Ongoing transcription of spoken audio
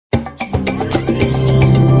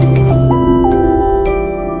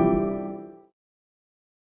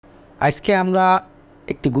আজকে আমরা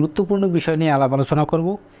একটি গুরুত্বপূর্ণ বিষয় নিয়ে আলাপ আলোচনা করব।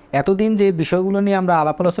 এতদিন যে বিষয়গুলো নিয়ে আমরা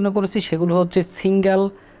আলাপ আলোচনা করেছি সেগুলো হচ্ছে সিঙ্গেল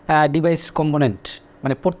ডিভাইস কম্পোনেন্ট,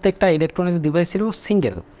 মানে প্রত্যেকটা ইলেকট্রনিক্স ডিভাইস ছিল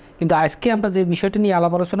সিঙ্গেল। কিন্তু আজকে আমরা যে বিষয়টি নিয়ে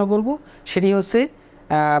আলাপ আলোচনা করব সেটি হচ্ছে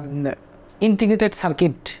ইন্টিগ্রেটেড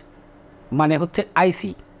সার্কিট, মানে হচ্ছে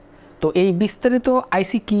আইসি। তো এই বিস্তারিত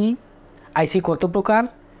আইসি কি, আইসি কত প্রকার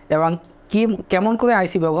এবং কেমন করে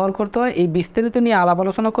আইসি ব্যবহার করতে হয়, এই বিস্তারিত নিয়ে আলাপ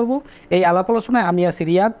আলোচনা করব। এই আলাপ আলোচনায় আমি আছি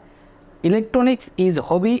রিয়াদ, ইলেকট্রনিক্স ইজ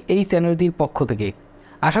হবি এই চ্যানেলটির পক্ষ থেকে।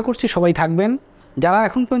 আশা করছি সবাই থাকবেন। যারা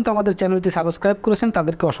এখন পর্যন্ত আমাদের চ্যানেলটি সাবস্ক্রাইব করেছেন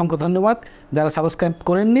তাদেরকে অসংখ্য ধন্যবাদ, যারা সাবস্ক্রাইব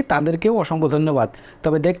করেননি তাদেরকেও অসংখ্য ধন্যবাদ।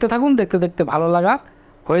 তবে দেখতে থাকুন, দেখতে দেখতে ভালো লাগা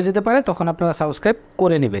হয়ে যেতে পারে, তখন আপনারা সাবস্ক্রাইব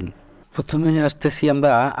করে নেবেন। প্রথমে আসতেছি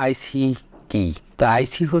আমরা আইসি কি। তো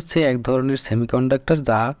আইসি হচ্ছে এক ধরনের সেমিকন্ডাক্টর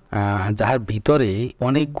যার ভিতরে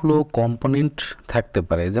অনেকগুলো কম্পোনেন্ট থাকতে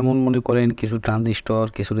পারে। যেমন মনে করেন কিছু ট্রানজিস্টর,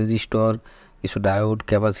 কিছু রেজিস্টর, কিছু ডায়োড,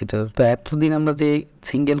 ক্যাপাসিটর। তো এতদিন আমরা যে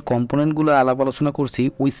সিঙ্গেল কম্পোনেন্টগুলো আলাপ আলোচনা করছি,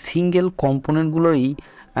 ওই সিঙ্গেল কম্পোনেন্টগুলোই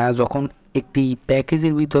যখন একটি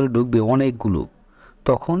প্যাকেজের ভিতরে ঢুকবে অনেকগুলো,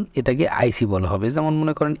 তখন এটাকে আইসি বলা হবে। যেমন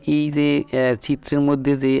মনে করেন এই যে চিত্রের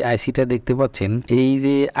মধ্যে যে আইসিটা দেখতে পাচ্ছেন, এই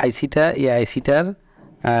যে আইসিটা, এই আইসিটার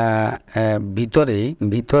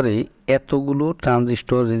ভিতরে এতগুলো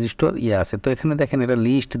ট্রানজিস্টর, রেজিস্টর আছে। তো এখানে দেখেন এটা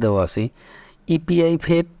লিস্ট দেওয়া আছে। ইপিআই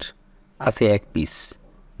ফেট আছে 1 পিস,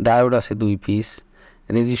 ডায়োড আছে 2 পিস,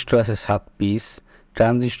 রেজিস্টর আছে 7 পিস,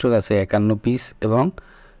 ট্রানজিস্টর আছে 51 পিস এবং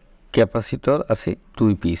ক্যাপাসিটর আছে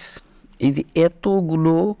 2 পিস। এই যে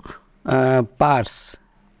এতগুলো পার্টস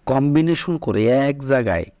কম্বিনেশন করে এক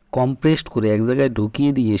জায়গায় কম্প্রেসড করে এক জায়গায়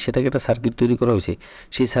ঢুকিয়ে দিয়ে সেটাকে একটা সার্কিট তৈরি করা হয়েছে।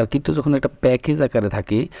 সেই সার্কিটটা যখন একটা প্যাকেজ আকারে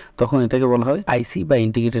থাকে তখন এটাকে বলা হয় আইসি বা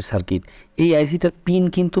ইন্টিগ্রেটেড সার্কিট। এই আইসিটার পিন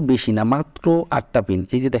কিন্তু বেশি না, মাত্র 8টা পিন।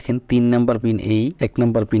 এই যে দেখেন 3 নাম্বার পিন এই, 1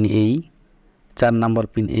 নাম্বার পিন এই, 4 নাম্বার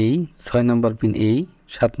পিন এই, 6 নাম্বার পিন এই,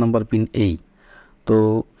 7 নাম্বার পিন এই। তো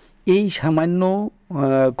এই সামান্য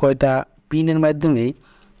কয়টা পিনের মাধ্যমে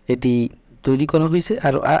এটি তৈরি করা হয়েছে।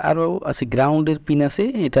 আরও আছে গ্রাউন্ডের পিন আছে,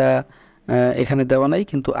 এটা এখানে দেওয়া নাই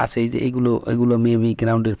কিন্তু আছে। এই যে এগুলো মেবি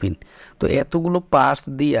গ্রাউন্ডের পিন। তো এতগুলো পার্টস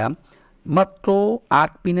দিয়া মাত্র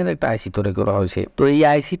 8 পিনের একটা আইসি তৈরি করা হয়েছে। তো এই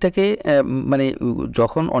আইসিটাকে মানে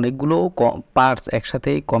যখন অনেকগুলো পার্টস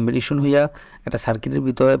একসাথে কম্বিনেশন হইয়া একটা সার্কিটের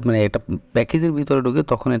ভিতরে, মানে একটা প্যাকেজের ভিতরে ঢুকে,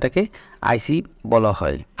 তখন এটাকে আইসি বলা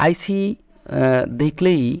হয়। আইসি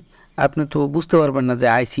দেখলেই আপনি তো বুঝতে পারবেন না যে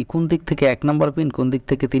আইসি কোন দিক থেকে 1 নাম্বার পিন, কোন দিক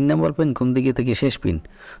থেকে 3 নাম্বার পিন, কোন দিকে থেকে শেষ পিন।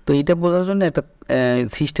 তো এটা বোঝার জন্য একটা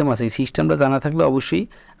সিস্টেম আছে। এই সিস্টেমটা জানা থাকলে অবশ্যই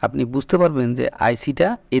আপনি বুঝতে পারবেন যে আইসিটা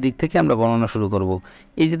এদিক থেকে আমরা গণনা শুরু করব।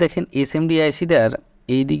 এই যে দেখেন এসএমডি আইসিটার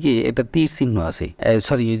এইদিকে একটা তীর চিহ্ন আছে,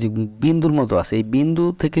 সরি এই যে বিন্দুর মতো আছে। এই বিন্দু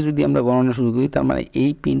থেকে যদি আমরা গণনা শুরু করি, তার মানে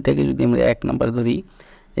এই পিনটাকে যদি আমরা 1 নাম্বার ধরি,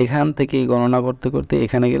 এখান থেকে গণনা করতে করতে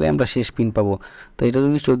এখানে গেলে আমরা শেষ পিন পাবো। তো এটা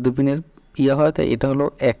যদি 14 পিনের হয়, তাই এটা হলো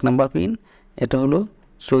 1 নাম্বার পিন, এটা হলো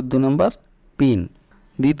 14 নাম্বার পিন।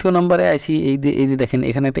 দ্বিতীয় নম্বরে আইসি এই যে দেখেন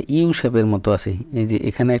এখানে একটা ইউ শেপের মতো আছে, এই যে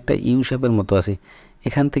এখানে একটা ইউ শেপের মতো আছে।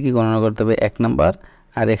 এখান থেকে গণনা করতে হবে 1 নাম্বার,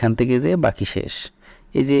 আর এখান থেকে যে বাকি শেষ।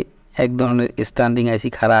 এই যে এক ধরনের স্ট্যান্ডিং আইসি,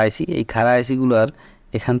 খাড়া আইসি। এই খাড়া আইসিগুলোর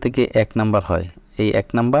এখান থেকে 1 নাম্বার হয়, এই 1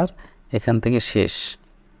 নাম্বার এখান থেকে শেষ।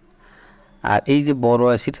 আর এই যে বড়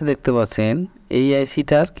আইসিটা দেখতে পাচ্ছেন, এই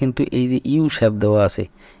আইসিটার কিন্তু এই যে ইউ শেপ দেওয়া আছে।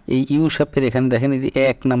 এই ইউ শেপের এখানে দেখেন এই যে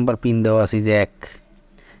 1 নাম্বার পিন দেওয়া আছে, যে 1।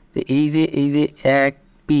 তো এই যে 1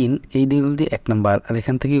 পিন, এই দিকে 1 নাম্বার, আর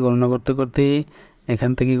এখান থেকে গণনা করতে করতে,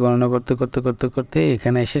 এখান থেকে গণনা করতে করতে করতে করতে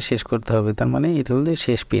এখানে এসে শেষ করতে হবে। তার মানে এটা হলো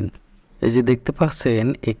শেষ পিন। এই যে দেখতে পাচ্ছেন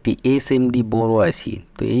একটি এসএমডি বড় আইসি।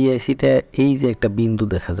 তো এই আইসিটা এই যে একটা বিন্দু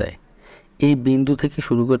দেখা যায়, এই বিন্দু থেকে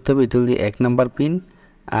শুরু করতে হবে। এটা হলো 1 নাম্বার পিন,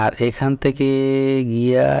 আর এখান থেকে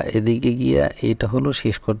গিয়া এদিকে গিয়া এটা হলো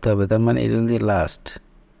শেষ করতে হবে। তার মানে এটা হলো লাস্ট,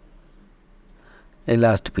 এই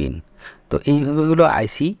লাস্ট পিন। তো এইভাবে হলো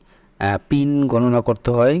আইসি পিন গণনা করতে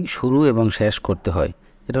হয়, শুরু এবং শেষ করতে হয়।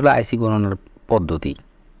 এটা হলো আইসি গণনার পদ্ধতি।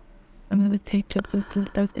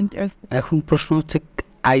 এখন প্রশ্ন হচ্ছে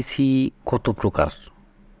আইসি কত প্রকার?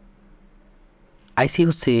 আইসি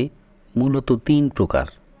হচ্ছে মূলত 3 প্রকার।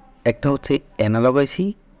 একটা হচ্ছে অ্যানালগ আইসি,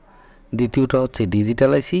 দ্বিতীয়টা হচ্ছে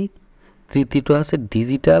ডিজিটাল আইসি, তৃতীয়টা হচ্ছে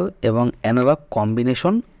ডিজিটাল এবং অ্যানালগ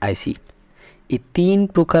কম্বিনেশন আইসি। এই 3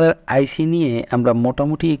 প্রকারের আইসি নিয়ে আমরা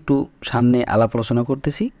মোটামুটি একটু সামনে আলাপ আলোচনা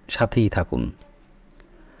করতেছি, সাথেই থাকুন।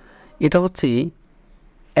 এটা হচ্ছে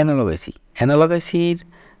অ্যানালগ আইসি। অ্যানালগ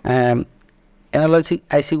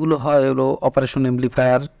আইসিগুলো হয় হলো অপারেশন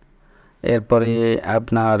অ্যাম্প্লিফায়ার, এরপরে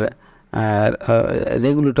আপনার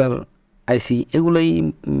রেগুলেটর আইসি, এগুলোই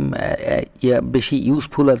বেশি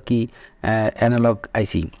ইউজফুল আর কি অ্যানালগ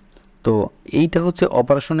আইসি। তো এইটা হচ্ছে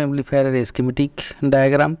অপারেশন অ্যাম্প্লিফায়ারের স্কিমেটিক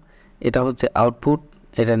ডায়াগ্রাম, এটা হচ্ছে আউটপুট,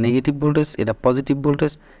 এটা নেগেটিভ ভোল্টেজ, এটা পজিটিভ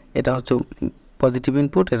ভোল্টেজ, এটা হচ্ছে পজিটিভ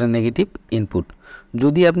ইনপুট, এটা নেগেটিভ ইনপুট।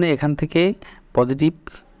 যদি আপনি এখান থেকে পজিটিভ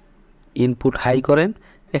ইনপুট হাই করেন,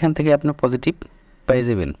 এখান থেকে আপনি পজিটিভ পেয়ে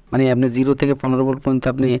যাবেন। মানে আপনি 0 থেকে 15 ভোল্ট পর্যন্ত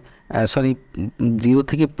আপনি 0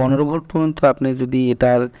 থেকে 15 ভোল্ট পর্যন্ত আপনি যদি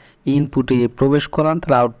এটার ইনপুটে প্রবেশ করান,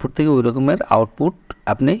 তাহলে আউটপুট থেকে ওই রকমের আউটপুট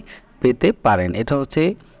আপনি পেতে পারেন। এটা হচ্ছে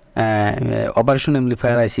অপারেশন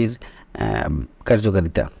অ্যাম্পলিফায়ার আইসির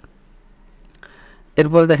কার্যকারিতা।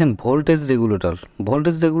 এরপরে দেখেন ভোল্টেজ রেগুলেটর।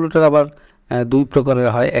 ভোল্টেজ রেগুলেটর আবার দুই প্রকারের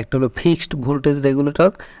হয়, একটা হলো ফিক্সড ভোল্টেজ রেগুলেটর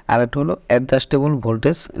আর একটা হলো adjustable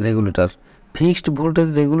voltage regulator. Fixed voltage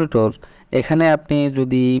regulator, এখানে আপনি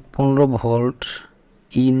যদি 15 ভোল্ট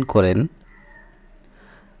ইন করেন,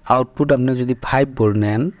 আউটপুট আপনি যদি 5 ভোল্ট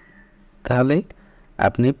নেন, তাহলে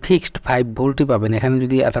আপনি ফিক্সড 5 ভোল্টই পাবেন। এখানে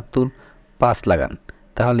যদি 78.5 লাগান,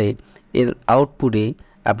 তাহলে এর আউটপুটে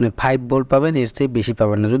আপনি 5 ভোল্ট পাবেন, এর চেয়ে বেশি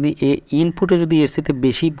পাবেন না। যদি ইনপুটে যদি এর চেয়ে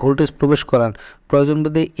বেশি ভোল্টেজ প্রবেশ করান, প্রয়োজন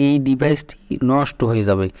বোধে এই ডিভাইসটি নষ্ট হয়ে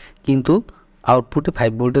যাবে, কিন্তু আউটপুটে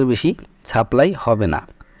 5 ভোল্টের বেশি সাপ্লাই হবে না।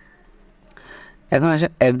 এখন আসে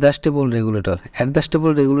অ্যাডজাস্টেবল রেগুলেটর।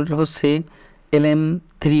 অ্যাডজাস্টেবল রেগুলেটর হচ্ছে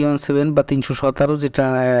LM317 বা 317 যেটা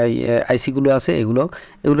আইসিগুলো আছে,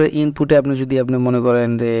 এগুলোর ইনপুটে আপনি যদি মনে করেন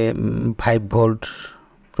যে 5 ভোল্ট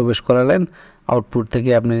প্রবেশ করালেন, আউটপুট থেকে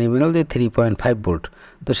আপনি নেবেন যে 3.5 ভোল্ট।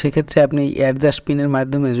 তো সেক্ষেত্রে আপনি অ্যাডজাস্ট পিনের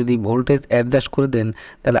মাধ্যমে যদি ভোল্টেজ অ্যাডজাস্ট করে দেন,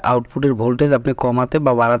 তাহলে আউটপুটের ভোল্টেজ আপনি কমাতে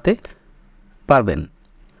বা বাড়াতে পারবেন।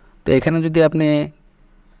 তো এখানে যদি আপনি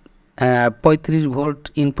 35 ভোল্ট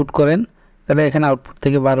ইনপুট করেন, তাহলে এখানে আউটপুট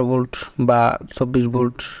থেকে 12 ভোল্ট বা 24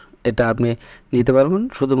 ভোল্ট এটা আপনি নিতে পারবেন।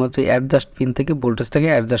 শুধুমাত্র অ্যাডজাস্ট পিন থেকে ভোল্টেজটাকে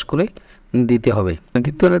অ্যাডজাস্ট করে দিতে হবে।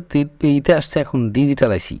 দ্বিতীয়তে আসছে এখন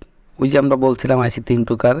ডিজিটাল আইসি। ওই যে আমরা বলছিলাম আইসি 3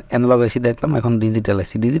 প্রকার, অ্যানালগ আইসি দেখলাম, এখন ডিজিটাল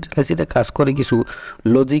আইসি। ডিজিটাল আইসিটা কাজ করে কিছু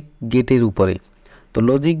লজিক গেটের উপরে। তো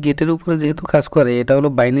লজিক গেটের উপরে যেহেতু কাজ করে, এটা হলো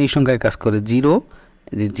বাইনারি সংখ্যায় কাজ করে,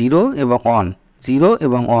 0 এবং অন, 0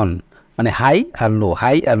 এবং অন, মানে হাই আর লো,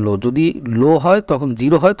 হাই আর লো। যদি লো হয় তখন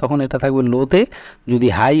 0 হয়, তখন এটা থাকবে লোতে। যদি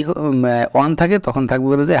হাই অন থাকে তখন থাকবে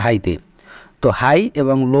বলে যে হাইতে। তো হাই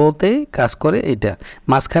এবং লোতে কাজ করে এটা,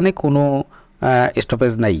 মাঝখানে কোনো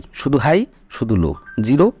স্টপেজ নাই, শুধু হাই শুধু লো,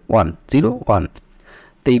 0 1 0 1।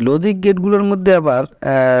 তো এই লজিক গেটগুলোর মধ্যে আবার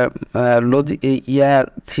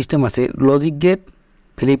সিস্টেম আছে, logic gate,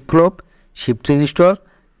 flip flop, shift resistor,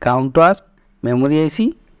 counter, memory আইসি,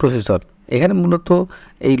 প্রসেসর। এখানে মূলত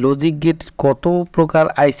এই লজিক গেট কত প্রকার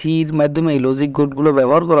আইসির মাধ্যমে এই লজিক গেটগুলো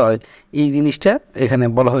ব্যবহার করা হয়, এই জিনিসটা এখানে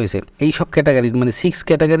বলা হয়েছে। এই সব ক্যাটাগরির মানে 6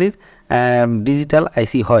 ক্যাটাগরির ডিজিটাল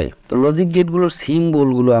আইসি হয়। তো লজিক গেটগুলোর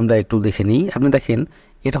সিম্বলগুলো আমরা একটু দেখে নিই। আপনি দেখেন,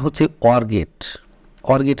 এটা হচ্ছে অর গেট,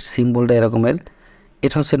 অর গেটের সিম্বলটা এরকমের।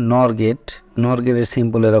 এটা হচ্ছে নর গেট, নর গেটের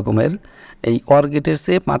সিম্বল এরকমের। এই অর গেটের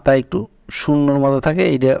চেয়ে মাথা একটু শূন্যর মতো থাকে,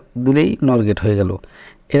 এইটা দিলেই নর গেট হয়ে গেল।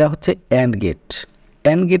 এরা হচ্ছে অ্যান্ড গেট,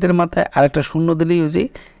 অ্যান্ড গেটের মাথায় আরেকটা শূন্য দিলেই হচ্ছে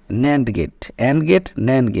NAND gate, and get,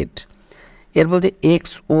 NAND gate. এর বলছে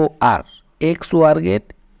XOR, XOR গেট,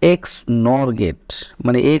 এক্স নর গেট,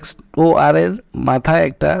 মানে XOR এর মাথায়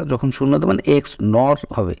একটা যখন শূন্য দেবেন এক্স নর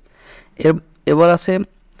হবে। এবার আছে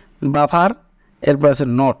বাফার, এরপর আছে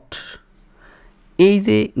নট। এই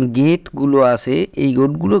যে গেটগুলো আছে, এই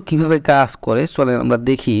গেটগুলো কিভাবে কাজ করে চলেন আমরা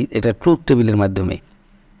দেখি, এটা ট্রুথ টেবিলের মাধ্যমে।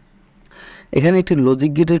 এখানে একটি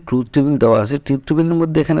লজিক গেটের ট্রুথ টেবিল দেওয়া আছে। ট্রুথ টেবিলের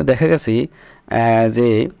মধ্যে এখানে দেখা গেছে যে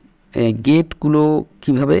গেটগুলো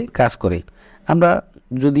কিভাবে কাজ করে। আমরা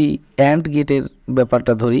যদি অ্যান্ড গেটের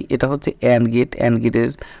ব্যাপারটা ধরি, এটা হচ্ছে অ্যান্ড গেট, অ্যান্ড গেটের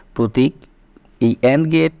প্রতীক। এই অ্যান্ড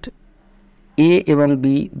গেট এ এবং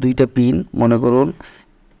বি দুইটা পিন, মনে করুন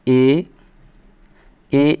এ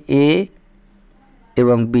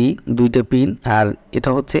এবং বি দুইটা পিন, আর এটা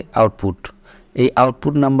হচ্ছে আউটপুট। এই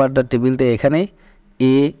আউটপুট নাম্বারটা টেবিলটা এখানে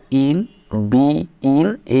এ ইন, বি ইন,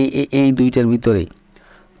 এই দুইটার ভিতরে।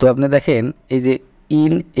 তো আপনি দেখেন এই যে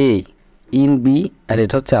ইন এ, ইন বি, আর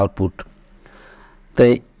এটা হচ্ছে আউটপুট।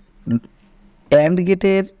 তাই অ্যান্ড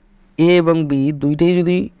গেটের এ এবং বি দুইটাই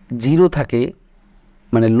যদি 0 থাকে,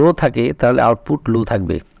 মানে লো থাকে, তাহলে আউটপুট লো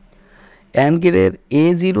থাকবে। অ্যান্ড গেটের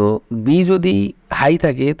A0 বি যদি হাই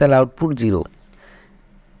থাকে, তাহলে আউটপুট 0।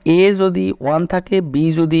 এ যদি 1 থাকে, বি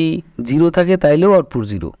যদি 0 থাকে, তাইলেও আউটপুট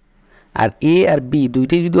 0। আর এ আর বি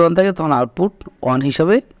দুইটাই যদি 1 থাকে, তখন আউটপুট 1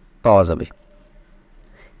 হিসাবে পাওয়া যাবে।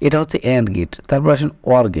 এটা হচ্ছে অ্যান্ড গেট। তারপর আসেন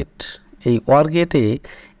অর গেট। এই অর গেটে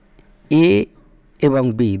এ এবং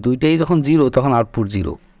বি দুইটাই যখন 0, তখন আউটপুট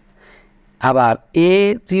 0। আবার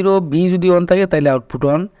A0 বি যদি 1 থাকে, তাহলে আউটপুট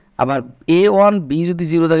 1। আবার A1 বি যদি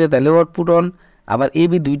 0 থাকে, তাহলেও আউটপুট 1। আবার এ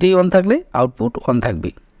বি দুইটাই 1 থাকলে আউটপুট 1 থাকবে।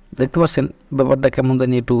 দেখতে পাচ্ছেন ব্যাপারটা কেমন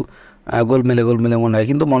জানি একটু গোলমেলে গোলমেলে মনে হয়,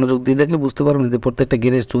 কিন্তু মনোযোগ দিয়ে দেখলে বুঝতে পারবেন যে প্রত্যেকটা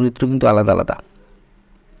গেটের চরিত্র কিন্তু আলাদা আলাদা।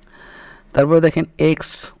 তারপরে দেখেন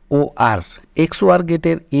XOR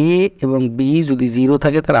গেটের এ এবং বি যদি 0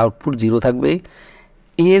 থাকে তার আউটপুট 0 থাকবে,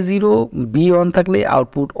 A0 B1 থাকলে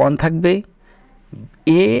আউটপুট 1 থাকবে,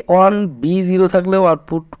 A1 B0 থাকলেও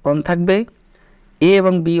আউটপুট 1 থাকবে, A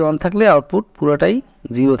এবং B 1 থাকলে আউটপুট পুরোটাই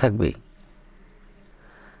 0 থাকবে।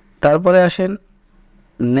 তারপরে আসেন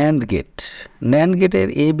NAND গেটের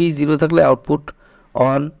A B 0 থাকলে আউটপুট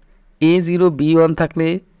 1, A0 B1 থাকলে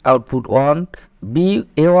আউটপুট 1,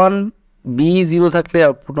 A1 B0 থাকলে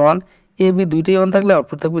আউটপুট 1, AB দুইটাই 1 থাকলে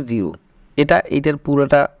আউটপুট থাকবে 0। এইটার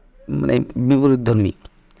পুরোটা মানে বিপরীতধর্মী।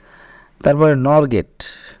 তারপরে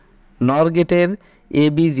NOR গেটের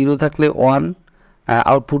AB 0 থাকলে 1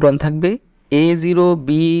 আউটপুট 1 থাকবে, A0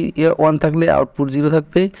 B1 থাকলে আউটপুট 0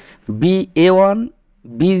 থাকবে, A1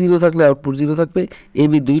 B0 থাকলে আউটপুট 0 থাকবে,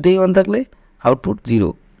 AB দুইটাই 1 থাকলে আউটপুট 0।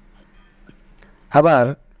 আবার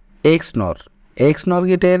XNOR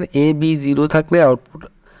গেটের AB 0 থাকলে আউটপুট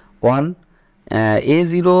 1,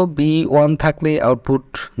 A0 B1 থাকলে আউটপুট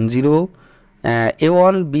 0,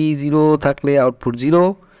 A1 B0 থাকলে আউটপুট 0,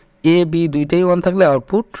 AB দুইটাই 1 থাকলে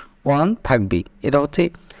আউটপুট 1 থাকবে। এটা হচ্ছে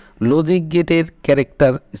লজিক গেটের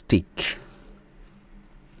ক্যারেক্টারিস্টিক।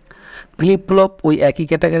 ফ্লিপ ফ্লপ ওই একই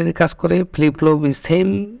ক্যাটাগরির কাজ করে। Flip flop is same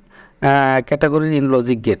category in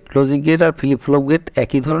logic gate R flip flop gate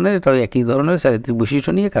একই ধরনের, এটাও একই ধরনের চারিত্রিক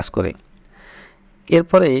বৈশিষ্ট্য নিয়ে কাজ করে।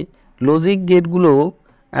 এরপরে লজিক গেটগুলো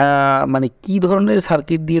মানে কি ধরনের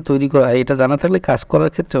সার্কিট দিয়ে তৈরি করা হয় এটা জানা থাকলে কাজ করার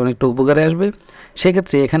ক্ষেত্রে অনেকটা উপকারে আসবে।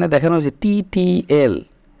 সেক্ষেত্রে এখানে দেখানো হচ্ছে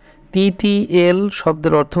TTL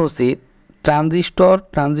শব্দের অর্থ হচ্ছে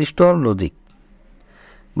ট্রানজিস্টর লজিক।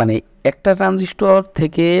 মানে একটা ট্রানজিস্টর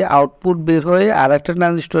থেকে আউটপুট বের হয়ে আর একটা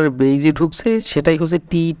ট্রানজিস্টরের বেইজে ঢুকছে, সেটাই হচ্ছে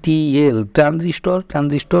TTL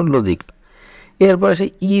ট্রানজিস্টর লজিক। এরপর আসে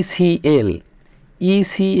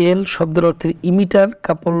ECL শব্দের অর্থে ইমিটার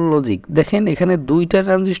কাপল লজিক। দেখেন এখানে দুইটা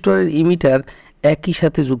ট্রানজিস্টরের ইমিটার একই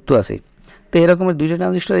সাথে যুক্ত আছে। তো এরকমের দুইটা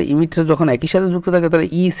ট্রানজিস্টরের ইমিটার যখন একই সাথে যুক্ত থাকে তাহলে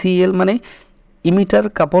ECL মানে ইমিটার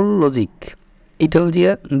কাপল লজিক। এটা হচ্ছে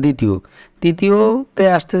তৃতীয়তে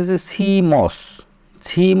আসতেছে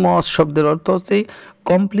CMOS শব্দের অর্থ হচ্ছে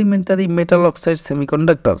কমপ্লিমেন্টারি মেটাল অক্সাইড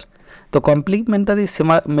সেমিকন্ডাক্টর। তো কমপ্লিমেন্টারি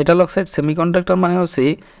মেটাল অক্সাইড সেমিকন্ডাক্টর মানে হচ্ছে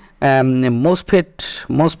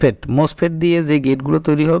মোসফেট দিয়ে যে গেটগুলো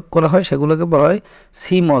তৈরি করা হয় সেগুলোকে বলা হয়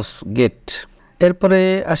CMOS গেট। এরপরে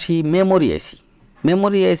আসি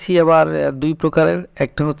মেমোরি আইসি আবার দুই প্রকারের,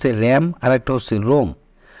 একটা হচ্ছে র্যাম আর একটা হচ্ছে রোম।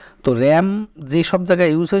 তো র্যাম যে সব জায়গায়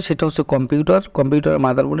ইউজ হয় সেটা হচ্ছে কম্পিউটার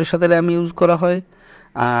মাদারবোর্ডের সাথে র্যাম ইউজ করা হয়।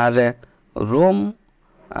 আর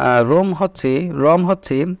রম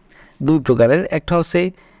হচ্ছে দুই প্রকারের, একটা হচ্ছে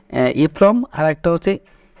EEPROM আর একটা হচ্ছে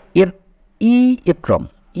EEPROM।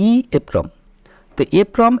 তো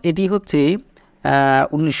EEPROM এটি হচ্ছে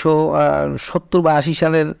 1970 বা 80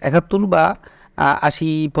 সালের 71 বা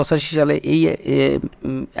 80-85 সালে এই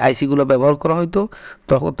আইসিগুলো ব্যবহার করা হতো।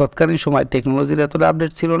 তৎকালীন সময় টেকনোলজির এতটা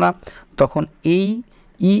আপডেট ছিল না, তখন এই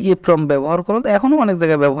EEPROM ব্যবহার করা, এখনও অনেক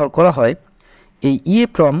জায়গায় ব্যবহার করা হয়। এই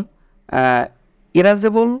EEPROM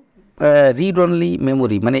এরাজেবল রিড অনলি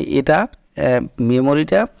মেমোরি, মানে এটা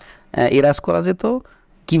মেমোরিটা এরাজ করা যেত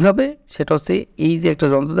কিভাবে, সেটা হচ্ছে এই যে একটা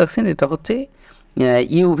যন্ত্র দেখছেন, এটা হচ্ছে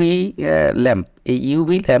ইউভি ল্যাম্প। এই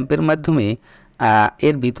ইউভি ল্যাম্পের মাধ্যমে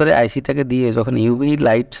এর ভিতরে আইসিটাকে দিয়ে যখন ইউভি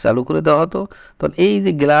লাইট চালু করে দেওয়া হতো, তখন এই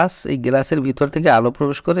যে এই গ্লাসের ভিতর থেকে আলো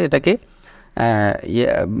প্রবেশ করে এটাকে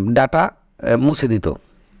ডাটা মুছে দিত।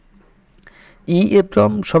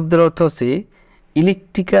 EEPROM শব্দের অর্থ হচ্ছে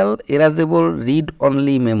ইলেকট্রিক্যাল এরাজেবল রিড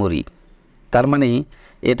অনলি মেমোরি। তার মানে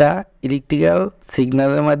এটা ইলেকট্রিক্যাল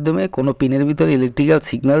সিগন্যালের মাধ্যমে কোনো পিনের ভিতরে ইলেকট্রিক্যাল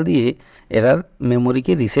সিগন্যাল দিয়ে এটার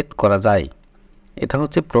মেমোরিকে রিসেট করা যায়। এটা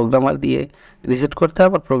হচ্ছে প্রোগ্রামার দিয়ে রিসেট করতে হয়,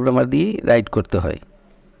 আবার প্রোগ্রামার দিয়ে রাইট করতে হয়।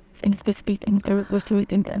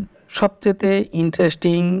 সবচেয়ে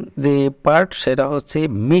ইন্টারেস্টিং যে পার্ট সেটা হচ্ছে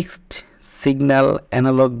mixed signal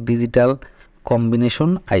analogue digital combination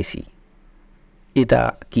আইসি। এটা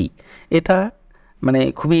কি? এটা মানে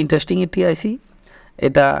খুবই ইন্টারেস্টিং একটি আইসি।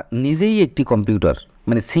 এটা নিজেই একটি কম্পিউটার,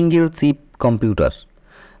 মানে সিঙ্গেল চিপ কম্পিউটার।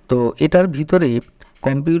 তো এটার ভিতরে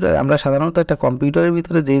আমরা সাধারণত একটা কম্পিউটারের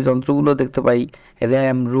ভিতরে যে যন্ত্রগুলো দেখতে পাই,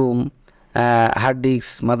 RAM, Rome, hard disk,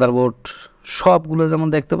 motherboard, সবগুলো যেমন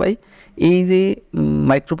দেখতে পাই, এই যে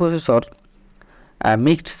microprocessor,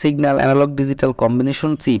 mixed signal analogue digital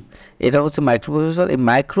combination chip, এটা হচ্ছে মাইক্রোপ্রসেসর। এই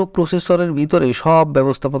মাইক্রোপ্রসেসরের ভিতরে সব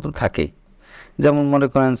ব্যবস্থাপত্র থাকে, যেমন মনে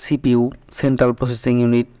করেন CPU, central processing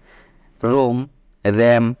unit, Rome,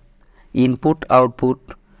 RAM, input output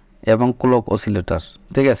এবং ক্লক অসিলেটর।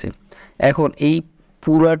 ঠিক আছে, এখন এই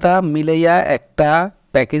পুরাটা মিলাইয়া একটা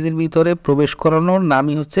প্যাকেজের ভিতরে প্রবেশ করানোর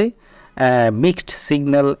নামই হচ্ছে mixed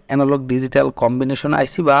signal analogue digital combination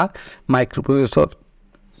আইসি বা মাইক্রোপ্রসেসর।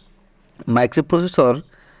 মাইক্রোপ্রসেসর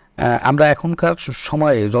আমরা এখনকার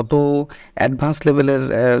সময়ে যত অ্যাডভান্স লেভেলের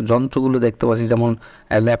যন্ত্রগুলো দেখতে পাচ্ছি, যেমন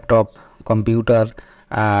ল্যাপটপ, কম্পিউটার,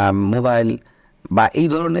 মোবাইল বা এই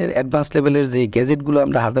ধরনের অ্যাডভান্স লেভেলের যে গ্যাজেটগুলো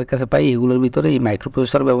আমরা হাতের কাছে পাই, এগুলোর ভিতরে এই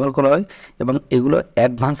মাইক্রোপ্রসেসর ব্যবহার করা হয় এবং এগুলো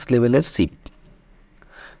অ্যাডভান্স লেভেলের চিপ।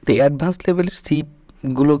 তো অ্যাডভান্স লেভেলের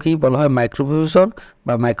চিপগুলোকেই বলা হয় মাইক্রোপ্রসেসর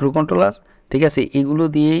বা মাইক্রোকন্ট্রোলার, ঠিক আছে। এগুলো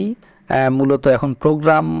দিয়েই মূলত এখন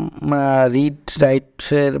প্রোগ্রাম রিড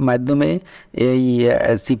রাইটের মাধ্যমে এই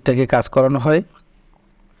চিপটাকে কাজ করানো হয়।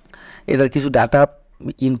 এটার কিছু ডাটা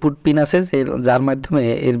ইনপুট পিন আছে যার মাধ্যমে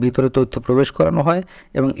এর ভিতরে তথ্য প্রবেশ করানো হয়,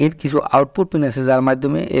 এবং এর কিছু আউটপুট পিন আছে যার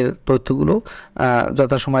মাধ্যমে এর তথ্যগুলো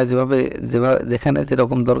যথাসময়ে যেখানে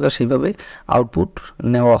যেরকম দরকার সেইভাবে আউটপুট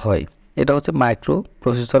নেওয়া হয়। এটা হচ্ছে মাইক্রো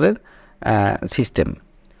প্রসেসরের সিস্টেম।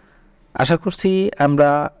 আশা করছি আমরা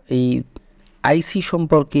এই আইসি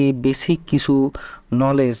সম্পর্কে বেসিক কিছু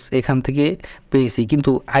নলেজ এখান থেকে পেয়েছি,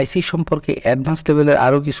 কিন্তু আইসি সম্পর্কে অ্যাডভান্স লেভেলের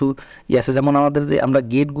আরও কিছু আছে, যেমন আমাদের যে আমরা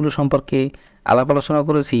গেটগুলো সম্পর্কে আলাপ আলোচনা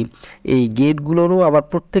করেছি, এই গেটগুলোরও আবার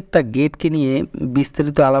প্রত্যেকটা গেটকে নিয়ে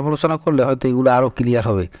বিস্তারিত আলাপ আলোচনা করলে হয়তো এগুলো আরও ক্লিয়ার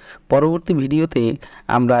হবে। পরবর্তী ভিডিওতে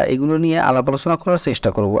আমরা এগুলো নিয়ে আলাপ আলোচনা করার চেষ্টা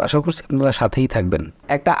করব। আশা করছি আপনারা সাথেই থাকবেন।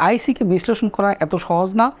 একটা আইসিকে বিশ্লেষণ করা এত সহজ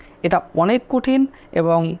না, এটা অনেক কঠিন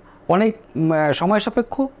এবং অনেক সময়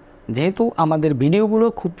সাপেক্ষ। যেহেতু আমাদের ভিডিওগুলো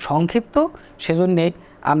খুব সংক্ষিপ্ত, সেজন্যে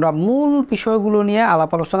আমরা মূল বিষয়গুলো নিয়ে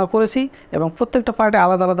আলাপ আলোচনা করেছি এবং প্রত্যেকটা পার্টে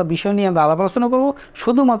আলাদা আলাদা বিষয় নিয়ে আমরা আলাপ আলোচনা করব।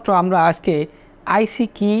 শুধুমাত্র আমরা আজকে আইসি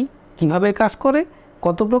কীভাবে কাজ করে,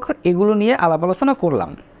 কত প্রকার, এগুলো নিয়ে আলাপ আলোচনা করলাম।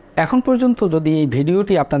 এখন পর্যন্ত যদি এই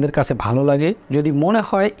ভিডিওটি আপনাদের কাছে ভালো লাগে, যদি মনে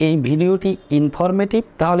হয় এই ভিডিওটি ইনফরমেটিভ,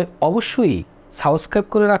 তাহলে অবশ্যই সাবস্ক্রাইব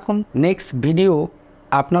করে রাখুন নেক্সট ভিডিও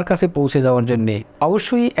আপনার কাছে পৌঁছে যাওয়ার জন্যে।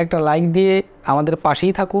 অবশ্যই একটা লাইক দিয়ে আমাদের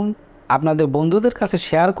পাশেই থাকুন। আপনাদের বন্ধুদের কাছে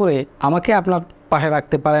শেয়ার করে আমাকে আপনার পাশে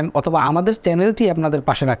রাখতে পারেন, অথবা আমাদের চ্যানেলটি আপনাদের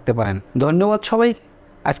পাশে রাখতে পারেন। ধন্যবাদ সবাই,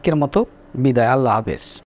 আজকের মতো বিদায়। আল্লাহ হাফেজ।